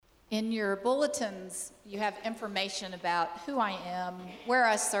In your bulletins, you have information about who I am, where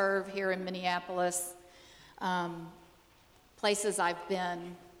I serve here in Minneapolis, places I've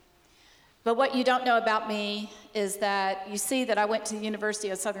been. But what you don't know about me is that you see that I went to the University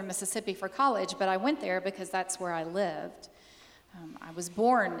of Southern Mississippi for college, but I went there because that's where I lived. I was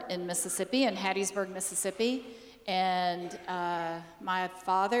born in Mississippi, in Hattiesburg, Mississippi, and my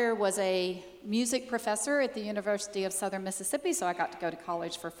father was a music professor at the University of Southern Mississippi, so I got to go to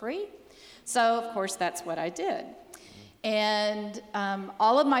college for free. So, of course, that's what I did. And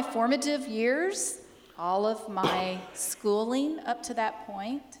all of my formative years, all of my schooling up to that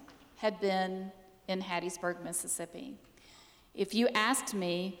point had been in Hattiesburg, Mississippi. If you asked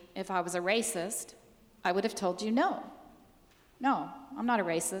me if I was a racist, I would have told you no. No, I'm not a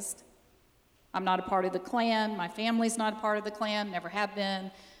racist. I'm not a part of the Klan. My family's not a part of the Klan, never have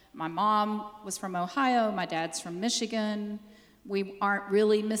been. My mom was from Ohio. My dad's from Michigan. We aren't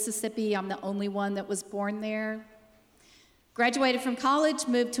really Mississippi. I'm the only one that was born there. Graduated from college,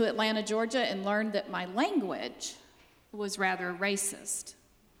 moved to Atlanta, Georgia, and learned that my language was rather racist.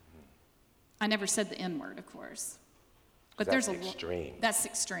 I never said the N-word, of course. But that's extreme. That's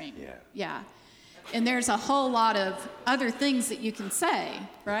extreme. Yeah. Yeah. And there's a whole lot of other things that you can say,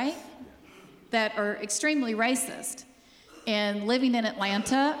 right, that are extremely racist. And living in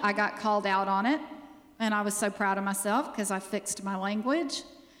Atlanta, I got called out on it, and I was so proud of myself because I fixed my language.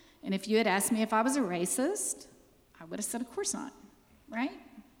 And if you had asked me if I was a racist, I would have said, of course not, right?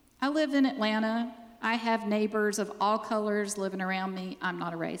 I live in Atlanta. I have neighbors of all colors living around me. I'm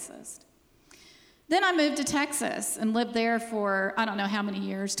not a racist. Then I moved to Texas and lived there for, I don't know how many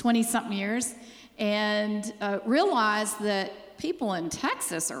years, 20-something years, and realized that people in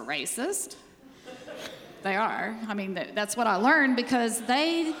Texas are racist. They are. I mean, that's what I learned because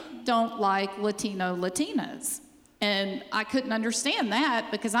they don't like Latinas. And I couldn't understand that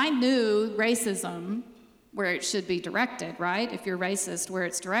because I knew racism where it should be directed, right? If you're racist, where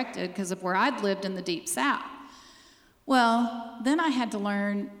it's directed, because of where I'd lived in the Deep South. Well, then I had to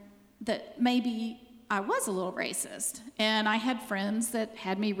learn that maybe I was a little racist. And I had friends that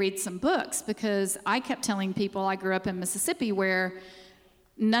had me read some books because I kept telling people I grew up in Mississippi where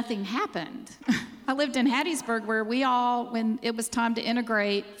nothing happened. I lived in Hattiesburg where we all, when it was time to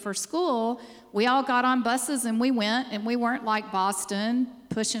integrate for school, we all got on buses and we went, and we weren't like Boston,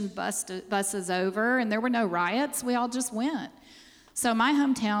 pushing buses over, and there were no riots. We all just went. So my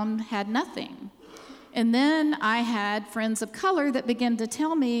hometown had nothing. And then I had friends of color that began to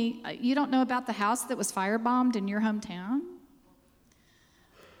tell me, you don't know about the house that was firebombed in your hometown?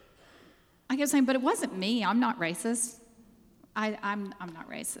 I kept saying, but it wasn't me. I'm not racist. I'm not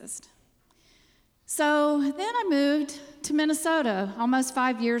racist. So then I moved to Minnesota almost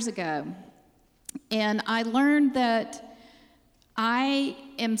 5 years ago. And I learned that I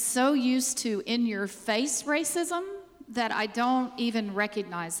am so used to in-your-face racism that I don't even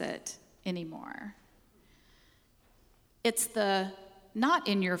recognize it anymore. It's the not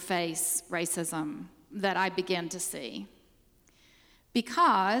in-your-face racism that I began to see.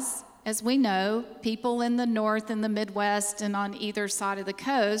 Because, as we know, people in the North and the Midwest and on either side of the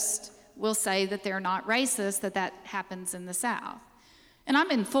coast will say that they're not racist, that happens in the South. And I'm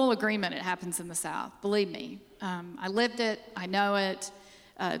in full agreement it happens in the South, believe me. I lived it, I know it,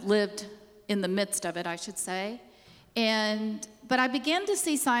 lived in the midst of it, I should say. But I began to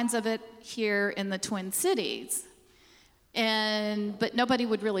see signs of it here in the Twin Cities. But nobody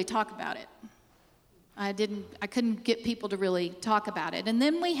would really talk about it. I couldn't get people to really talk about it. And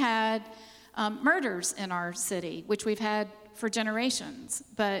then we had murders in our city, which we've had for generations.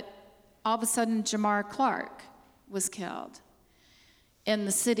 But all of a sudden, Jamar Clark was killed, and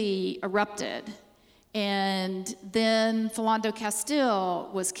the city erupted. And then Philando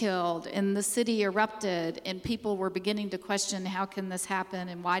Castile was killed, and the city erupted, and people were beginning to question, how can this happen,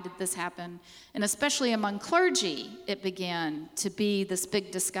 and why did this happen? And especially among clergy, it began to be this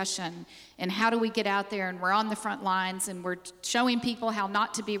big discussion, and how do we get out there, and we're on the front lines, and we're showing people how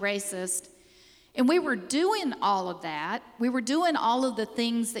not to be racist. And we were doing all of that. We were doing all of the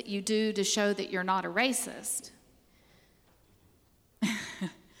things that you do to show that you're not a racist.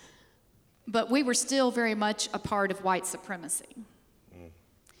 But we were still very much a part of white supremacy.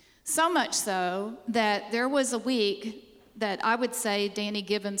 So much so that there was a week that I would say, Danny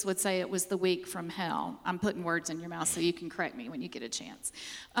Gibbons would say it was the week from hell. I'm putting words in your mouth so you can correct me when you get a chance.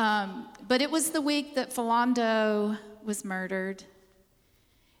 But it was the week that Philando was murdered.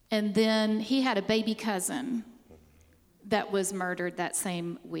 And then he had a baby cousin that was murdered that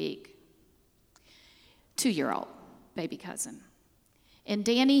same week. 2-year-old baby cousin. And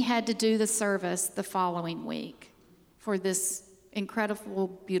Danny had to do the service the following week for this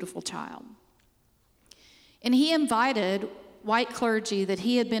incredible, beautiful child. And he invited white clergy that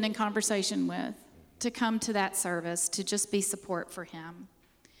he had been in conversation with to come to that service to just be support for him.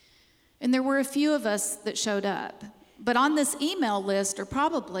 And there were a few of us that showed up. But on this email list are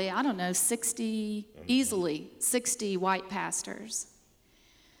probably, 60 white pastors.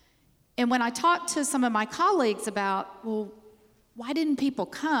 And when I talked to some of my colleagues about, well, why didn't people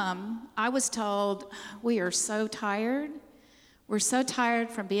come? I was told, we are so tired. We're so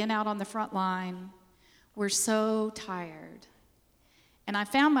tired from being out on the front line. We're so tired. And I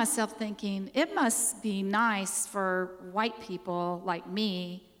found myself thinking, it must be nice for white people like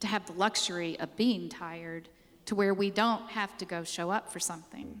me to have the luxury of being tired to where we don't have to go show up for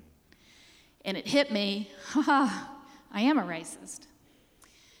something. And it hit me, I am a racist.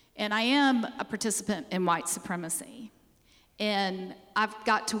 And I am a participant in white supremacy. And I've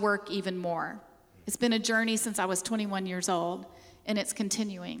got to work even more. It's been a journey since I was 21 years old, and it's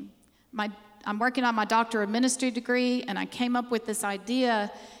continuing. I'm working on my Doctor of Ministry degree, and I came up with this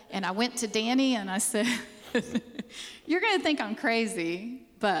idea, and I went to Danny, and I said, you're going to think I'm crazy,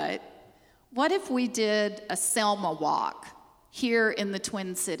 but what if we did a Selma walk here in the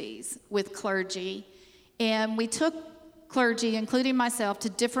Twin Cities with clergy, and we took clergy, including myself, to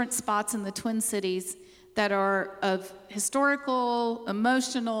different spots in the Twin Cities that are of historical,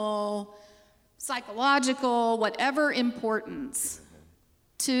 emotional, psychological, whatever importance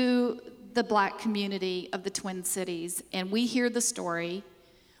to the Black community of the Twin Cities. And we hear the story.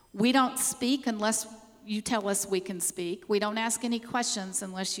 We don't speak unless you tell us we can speak. We don't ask any questions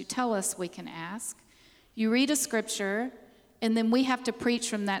unless you tell us we can ask. You read a scripture, and then we have to preach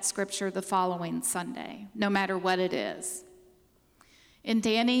from that scripture the following Sunday, no matter what it is. And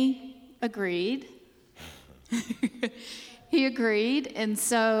Danny agreed. He agreed, and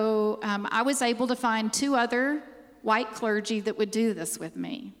so I was able to find 2 other white clergy that would do this with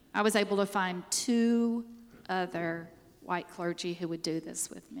me. I was able to find 2 other white clergy who would do this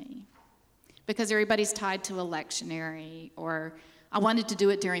with me. Because everybody's tied to a lectionary, or I wanted to do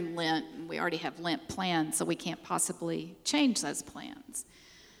it during Lent, and we already have Lent plans, so we can't possibly change those plans.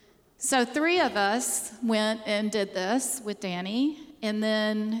 So 3 of us went and did this with Danny, and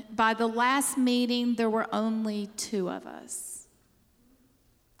then by the last meeting, there were only 2 of us.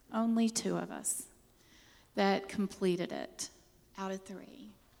 Only 2 of us that completed it out of 3.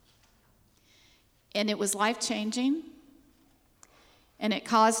 And it was life-changing. And it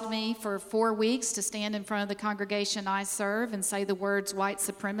caused me for 4 weeks to stand in front of the congregation I serve and say the words white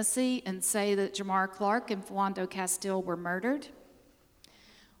supremacy and say that Jamar Clark and Philando Castile were murdered.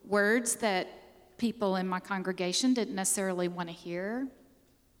 Words that people in my congregation didn't necessarily want to hear.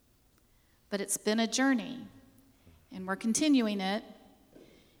 But it's been a journey, and we're continuing it.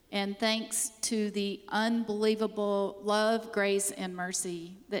 And thanks to the unbelievable love, grace, and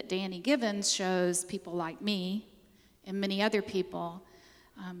mercy that Danny Givens shows people like me and many other people,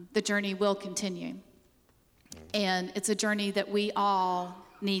 the journey will continue. And it's a journey that we all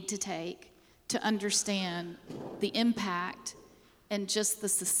need to take to understand the impact and just the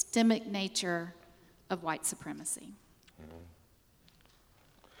systemic nature of white supremacy.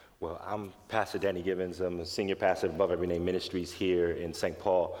 Well, I'm Pastor Danny Givens. I'm a senior pastor of Above Every Name Ministries here in St.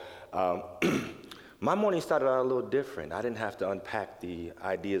 Paul. My morning started out a little different. I didn't have to unpack the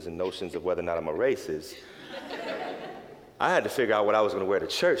ideas and notions of whether or not I'm a racist. I had to figure out what I was going to wear to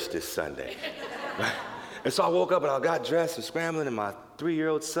church this Sunday. And so I woke up and I got dressed and scrambling, and my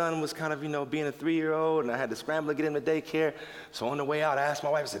 3-year-old son was kind of, being a 3-year-old, and I had to scramble to get him to daycare. So on the way out, I asked my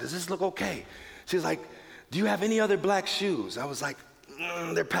wife, I said, does this look okay? She's like, do you have any other black shoes? I was like,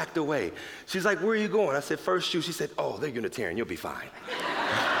 they're packed away. She's like, where are you going? I said, First Shoe. She said, oh, they're Unitarian. You'll be fine.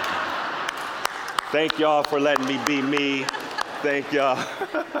 Thank y'all for letting me be me. Thank y'all.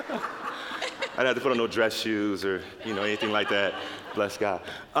 I didn't have to put on no dress shoes or, anything like that. Bless God.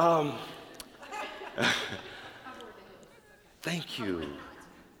 Thank you.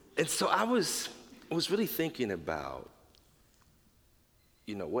 And so I was really thinking about,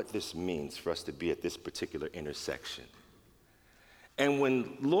 what this means for us to be at this particular intersection. And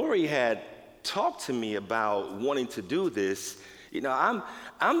when Lori had talked to me about wanting to do this, I'm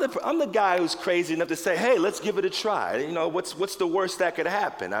the guy who's crazy enough to say, hey, let's give it a try. What's the worst that could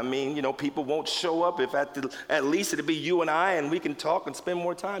happen? I mean, people won't show up if at least it'll be you and I, and we can talk and spend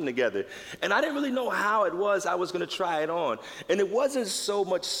more time together. And I didn't really know how it was I was going to try it on. And it wasn't so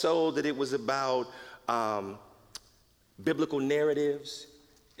much so that it was about biblical narratives.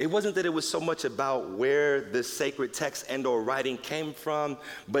 It wasn't that it was so much about where the sacred text and or writing came from,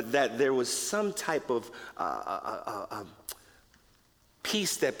 but that there was some type of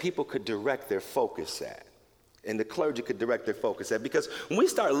piece that people could direct their focus at. and the clergy could direct their focus at. Because when we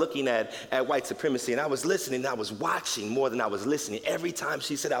start looking at white supremacy, and I was listening, I was watching more than I was listening. Every time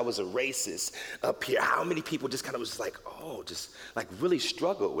she said I was a racist up here, how many people just kind of was like, oh, just like really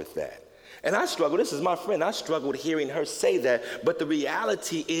struggled with that. And I struggle, this is my friend, I struggled hearing her say that. But the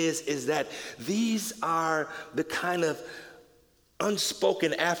reality is that these are the kind of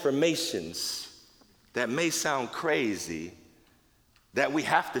unspoken affirmations that may sound crazy that we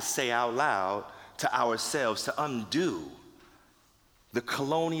have to say out loud to ourselves to undo the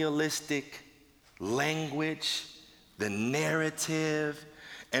colonialistic language, the narrative,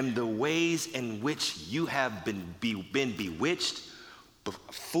 and the ways in which you have been bewitched,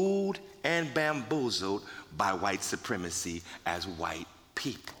 fooled, and bamboozled by white supremacy as white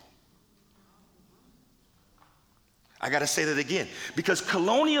people. I gotta say that again, because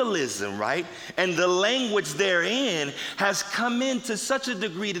colonialism, right, and the language therein has come in to such a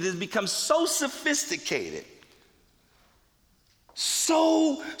degree that it has become so sophisticated,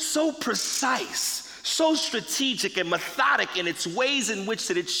 so precise, so strategic and methodic in its ways in which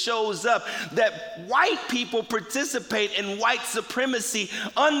that it shows up, that white people participate in white supremacy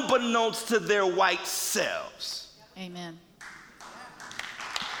unbeknownst to their white selves. Amen.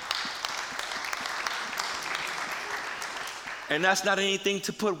 And that's not anything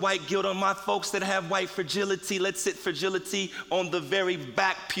to put white guilt on my folks that have white fragility. Let's sit fragility on the very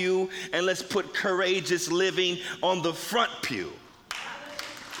back pew, and let's put courageous living on the front pew.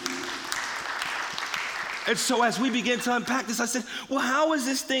 And so as we begin to unpack this, I said, well, how is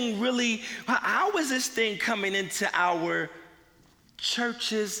this thing coming into our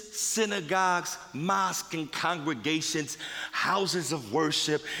churches, synagogues, mosques, and congregations, houses of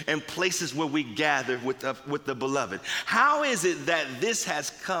worship, and places where we gather with the beloved? How is it that this has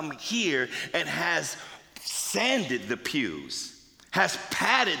come here and has sanded the pews, has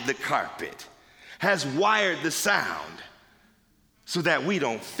padded the carpet, has wired the sound so that we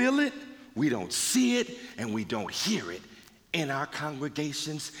don't feel it, we don't see it, and we don't hear it in our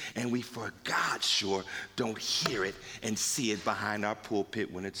congregations, and we, for God sure, don't hear it and see it behind our pulpit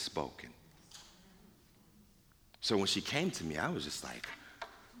when it's spoken? So when she came to me, I was just like,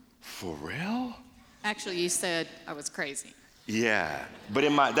 for real? Actually, you said I was crazy. Yeah, but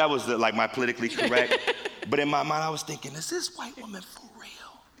that was my politically correct, but in my mind I was thinking, is this white woman for real?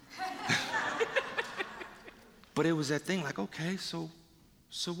 But it was that thing like, okay, so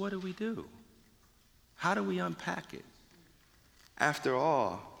what do we do? How do we unpack it? After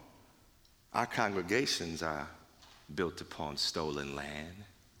all, our congregations are built upon stolen land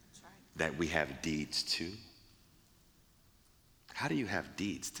that we have deeds to. How do you have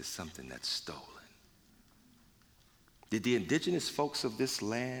deeds to something that's stolen? Did the indigenous folks of this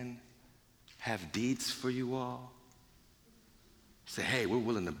land have deeds for you all? Say, hey, we're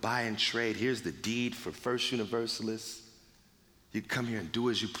willing to buy and trade. Here's the deed for First Universalists. You come here and do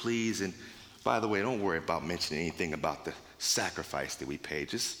as you please. And by the way, don't worry about mentioning anything about the sacrifice that we paid.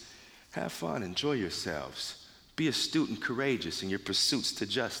 Just have fun, enjoy yourselves. Be astute and courageous in your pursuits to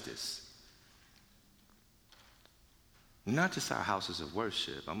justice. Not just our houses of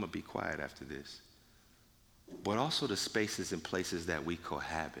worship, I'm gonna be quiet after this, but also the spaces and places that we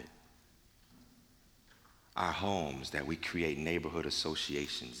cohabit. Our homes that we create neighborhood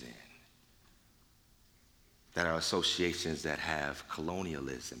associations in. That are associations that have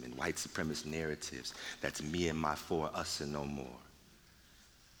colonialism and white supremacist narratives. That's me and my four, us and no more.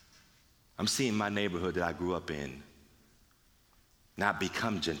 I'm seeing my neighborhood that I grew up in not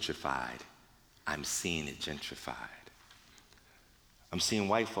become gentrified. I'm seeing it gentrified. I'm seeing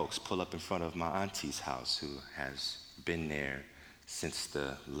white folks pull up in front of my auntie's house, who has been there since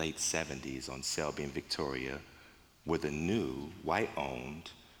the late 70s on Selby and Victoria, with a new white-owned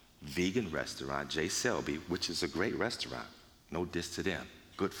vegan restaurant, J. Selby, which is a great restaurant. No diss to them.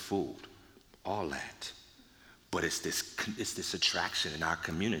 Good food. All that. But it's this attraction in our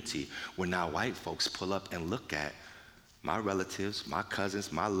community where now white folks pull up and look at my relatives, my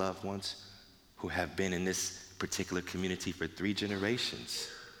cousins, my loved ones who have been in this particular community for 3 generations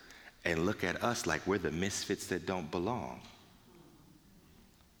and look at us like we're the misfits that don't belong.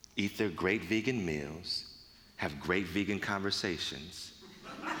 Eat their great vegan meals, have great vegan conversations.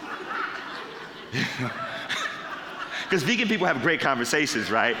 Because vegan people have great conversations,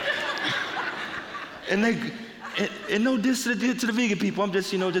 right? And no diss to the vegan people. I'm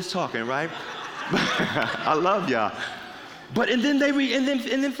just talking, right? I love y'all. But and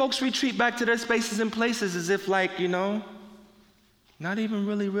then folks retreat back to their spaces and places as if not even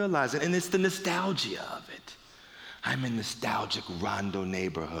really realizing. And it's the nostalgia of it. I'm in nostalgic Rondo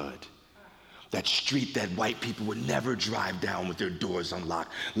neighborhood. That street that white people would never drive down with their doors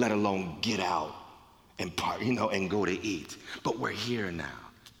unlocked, let alone get out and and go to eat. But we're here now.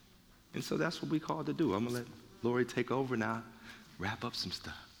 And so that's what we called to do. I'm going to let Lori take over now, wrap up some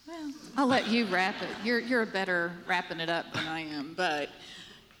stuff. Well, I'll let you wrap it. You're better wrapping it up than I am. But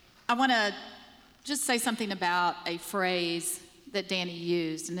I want to just say something about a phrase that Danny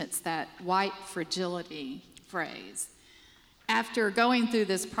used, and it's that white fragility phrase. After going through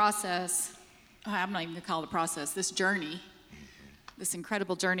this process, I'm not even going to call it a process, this journey, this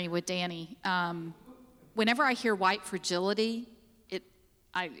incredible journey with Danny, whenever I hear white fragility,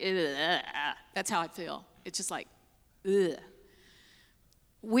 that's how I feel. It's just like, ugh.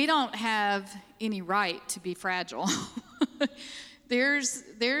 We don't have any right to be fragile.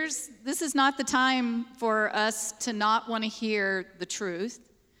 This is not the time for us to not want to hear the truth.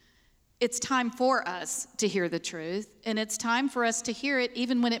 It's time for us to hear the truth, and it's time for us to hear it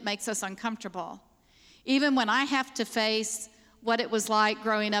even when it makes us uncomfortable. Even when I have to face what it was like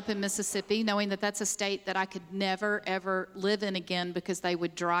growing up in Mississippi, knowing that that's a state that I could never, ever live in again because they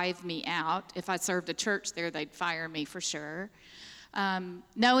would drive me out. If I served a church there, they'd fire me for sure.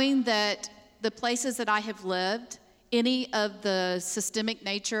 Knowing that the places that I have lived, any of the systemic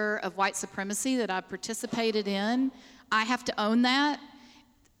nature of white supremacy that I've participated in, I have to own that.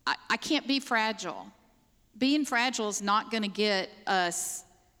 I can't be fragile. Being fragile is not going to get us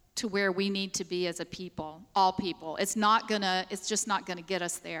to where we need to be as a people, all people. It's just not gonna get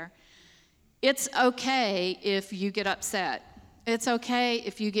us there. It's okay if you get upset. It's okay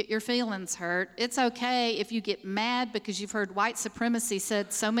if you get your feelings hurt. It's okay if you get mad because you've heard white supremacy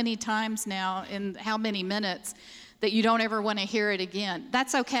said so many times now in how many minutes that you don't ever want to hear it again.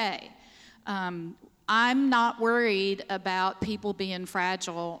 That's okay. I'm not worried about people being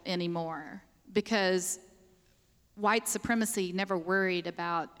fragile anymore because white supremacy never worried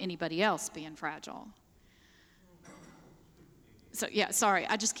about anybody else being fragile. So, yeah, sorry,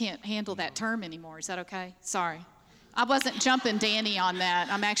 I just can't handle that term anymore. Is that okay? Sorry. I wasn't jumping Danny on that.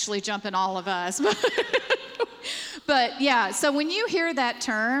 I'm actually jumping all of us. But, yeah, so when you hear that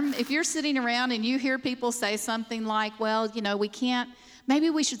term, if you're sitting around and you hear people say something like, well, we can't, maybe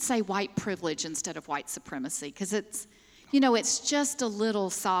we should say white privilege instead of white supremacy because it's just a little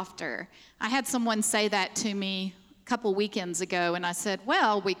softer. I had someone say that to me couple weekends ago, and I said,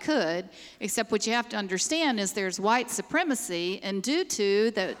 well, we could, except what you have to understand is there's white supremacy, and due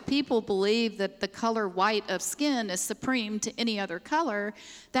to that people believe that the color white of skin is supreme to any other color,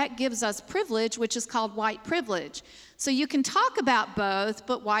 that gives us privilege, which is called white privilege. So you can talk about both,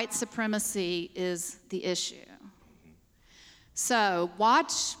 but white supremacy is the issue. So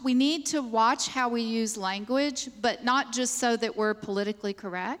we need to watch how we use language, but not just so that we're politically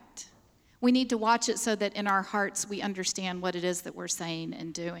correct. We need to watch it so that in our hearts we understand what it is that we're saying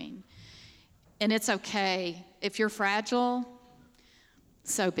and doing. And it's okay. If you're fragile,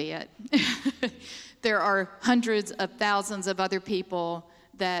 so be it. There are hundreds of thousands of other people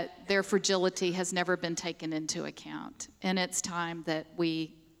that their fragility has never been taken into account. And it's time that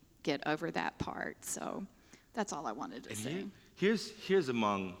we get over that part. So that's all I wanted to say. Here's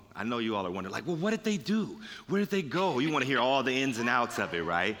among, I know you all are wondering, well, what did they do? Where did they go? You want to hear all the ins and outs of it,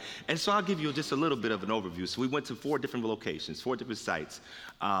 right? And so I'll give you just a little bit of an overview. So we went to 4 different locations, 4 different sites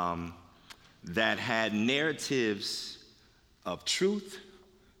that had narratives of truth,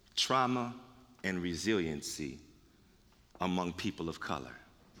 trauma, and resiliency among people of color.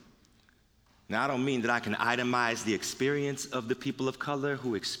 Now, I don't mean that I can itemize the experience of the people of color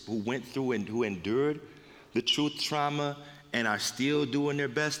who went through and who endured the truth, trauma, and are still doing their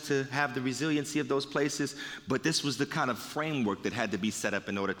best to have the resiliency of those places, but this was the kind of framework that had to be set up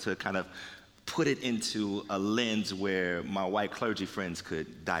in order to kind of put it into a lens where my white clergy friends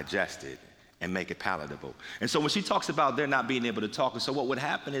could digest it and make it palatable. And so when she talks about they're not being able to talk, and so what would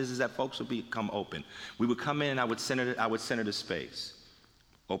happen is that folks would become open. We would come in and I would center the space,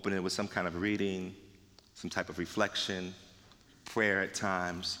 open it with some kind of reading, some type of reflection, prayer at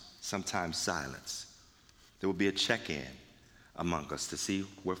times, sometimes silence. There would be a check-in among us to see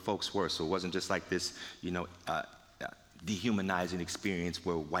where folks were. So it wasn't just like this, dehumanizing experience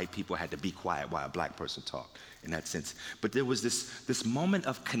where white people had to be quiet while a black person talked in that sense. But there was this moment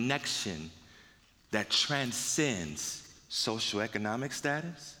of connection that transcends socioeconomic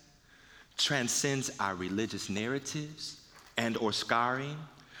status, transcends our religious narratives and or scarring,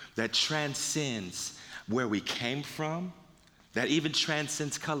 that transcends where we came from, that even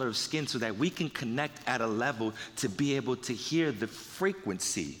transcends color of skin so that we can connect at a level to be able to hear the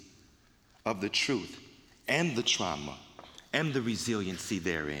frequency of the truth and the trauma and the resiliency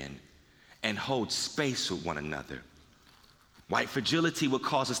therein and hold space with one another. White fragility will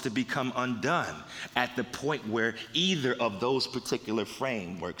cause us to become undone at the point where either of those particular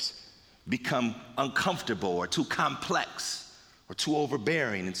frameworks become uncomfortable or too complex or too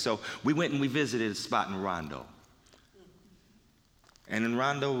overbearing. And so we went and we visited a spot in Rondo. And in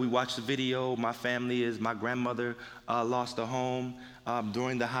Rondo, we watched the video. My grandmother lost a home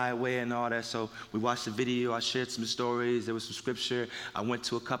during the highway and all that. So we watched the video. I shared some stories. There was some scripture. I went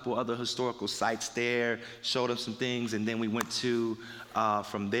to a couple other historical sites there, showed them some things. And then we went to,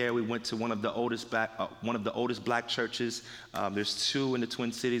 from there, we went to one of the oldest black churches. There's two in the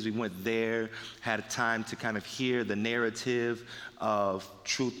Twin Cities. We went there, had a time to kind of hear the narrative of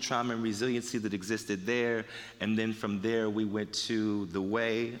truth, trauma, and resiliency that existed there. And then from there, we went to The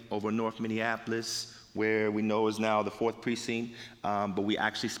Way over North Minneapolis, where we know is now the 4th Precinct. But we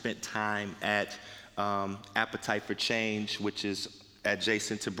actually spent time at Appetite for Change, which is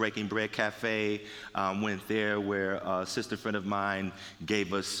adjacent to Breaking Bread Cafe. Went there where a sister friend of mine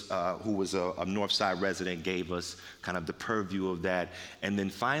gave us, who was a Northside resident, gave us kind of the purview of that. And then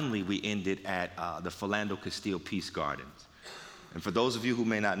finally, we ended at the Philando Castile Peace Gardens. And for those of you who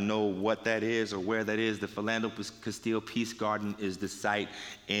may not know what that is or where that is, the Philando Castile Peace Garden is the site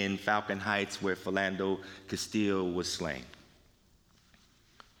in Falcon Heights where Philando Castile was slain.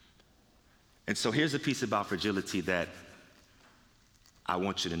 And so here's a piece about fragility that I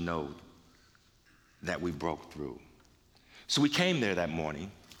want you to know that we broke through. So we came there that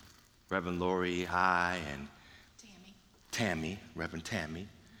morning, Reverend Lori, I, and Tammy, Reverend Tammy,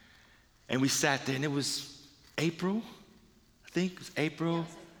 and we sat there, and it was April. I think it was April.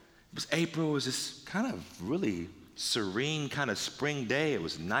 It was April. It was this kind of really serene kind of spring day. It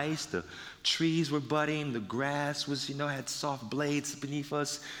was nice. The trees were budding. The grass was, had soft blades beneath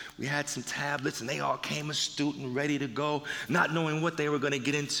us. We had some tablets, and they all came astute and ready to go, not knowing what they were going to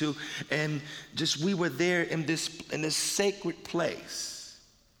get into. And just we were there in this sacred place.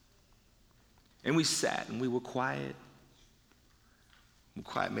 And we sat, and we were quiet. We were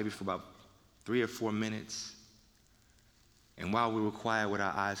quiet maybe for about 3 or 4 minutes. And while we were quiet with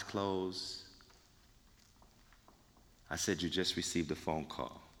our eyes closed, I said, "You just received a phone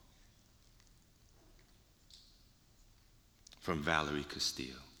call from Valerie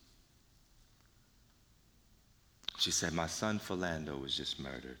Castile." She said, "My son Philando was just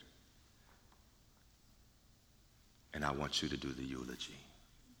murdered, and I want you to do the eulogy."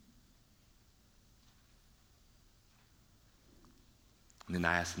 And then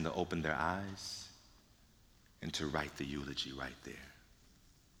I asked them to open their eyes and to write the eulogy right there.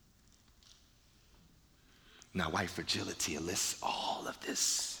 Now, white fragility lists all of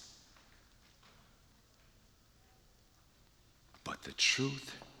this. But the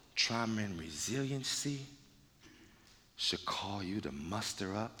truth, trauma, and resiliency should call you to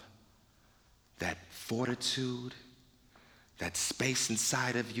muster up that fortitude, that space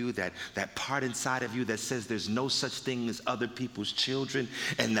inside of you, that part inside of you that says there's no such thing as other people's children,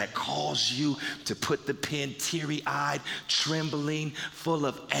 and that calls you to put the pen teary-eyed, trembling, full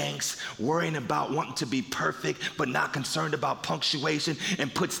of angst, worrying about wanting to be perfect, but not concerned about punctuation,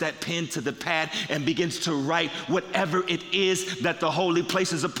 and puts that pen to the pad and begins to write whatever it is that the Holy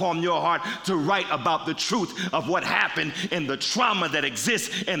places upon your heart to write about the truth of what happened and the trauma that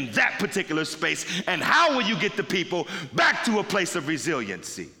exists in that particular space. And how will you get the people back to a place of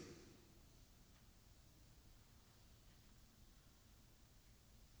resiliency?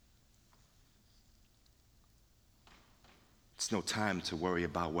 It's no time to worry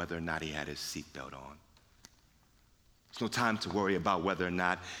about whether or not he had his seatbelt on. There's no time to worry about whether or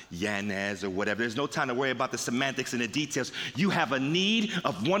not Yanez or whatever. There's no time to worry about the semantics and the details. You have a need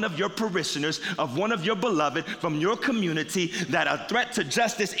of one of your parishioners, of one of your beloved from your community, that a threat to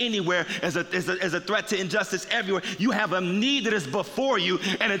justice anywhere is a threat to injustice everywhere. You have a need that is before you,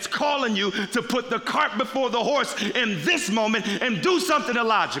 and it's calling you to put the cart before the horse in this moment and do something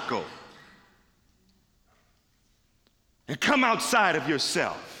illogical. And come outside of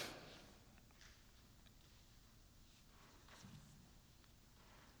yourself.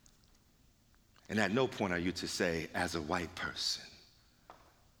 And at no point are you to say, as a white person,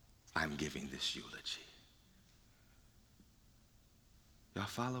 I'm giving this eulogy. Y'all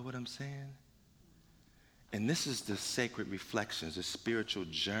follow what I'm saying? And this is the sacred reflections, the spiritual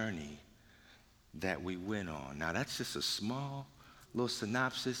journey that we went on. Now, that's just a small little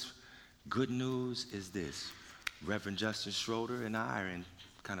synopsis. Good news is this. Reverend Justin Schroeder and I are in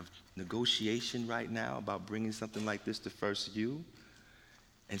kind of negotiation right now about bringing something like this to First U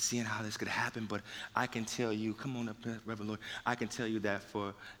and seeing how this could happen. But I can tell you, come on up, Reverend Lord, I can tell you that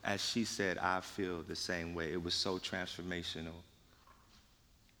as she said, I feel the same way. It was so transformational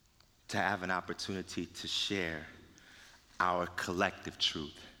to have an opportunity to share our collective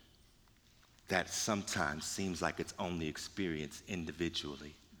truth that sometimes seems like it's only experienced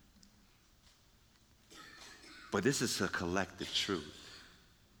individually. But this is a collective truth.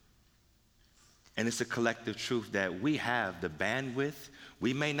 And it's a collective truth that we have the bandwidth.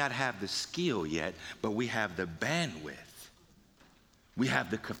 We may not have the skill yet, but we have the bandwidth. We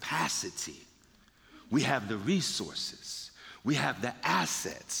have the capacity. We have the resources. We have the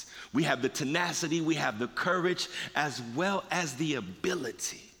assets. We have the tenacity. We have the courage as well as the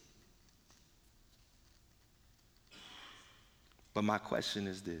ability. But my question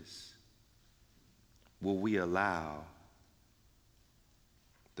is this: will we allow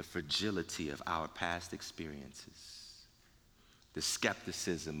the fragility of our past experiences, the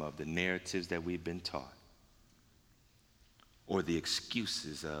skepticism of the narratives that we've been taught, or the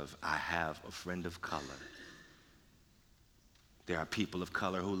excuses of, I have a friend of color? There are people of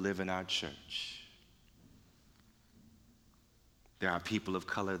color who live in our church. There are people of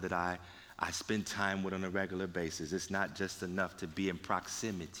color that I spend time with on a regular basis. It's not just enough to be in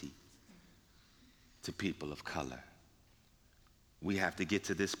proximity to people of color. We have to get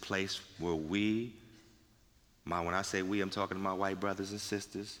to this place where when I say we, I'm talking to my white brothers and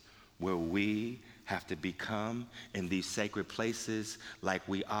sisters, where we have to become in these sacred places like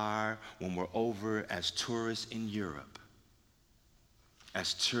we are when we're over as tourists in Europe,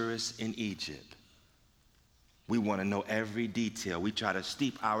 as tourists in Egypt. We want to know every detail. We try to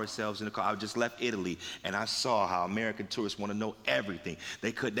steep ourselves in the car. I just left Italy, and I saw how American tourists want to know everything.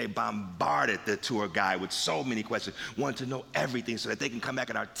 They bombarded the tour guide with so many questions, wanted to know everything so that they can come back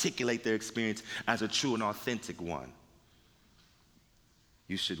and articulate their experience as a true and authentic one.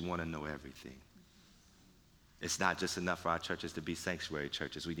 You should want to know everything. It's not just enough for our churches to be sanctuary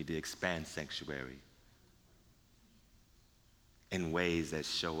churches. We need to expand sanctuary in ways that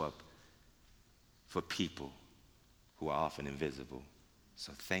show up for people who are often invisible.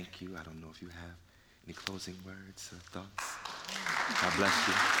 So thank you. I don't know if you have any closing words or thoughts. God bless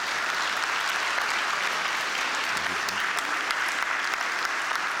you.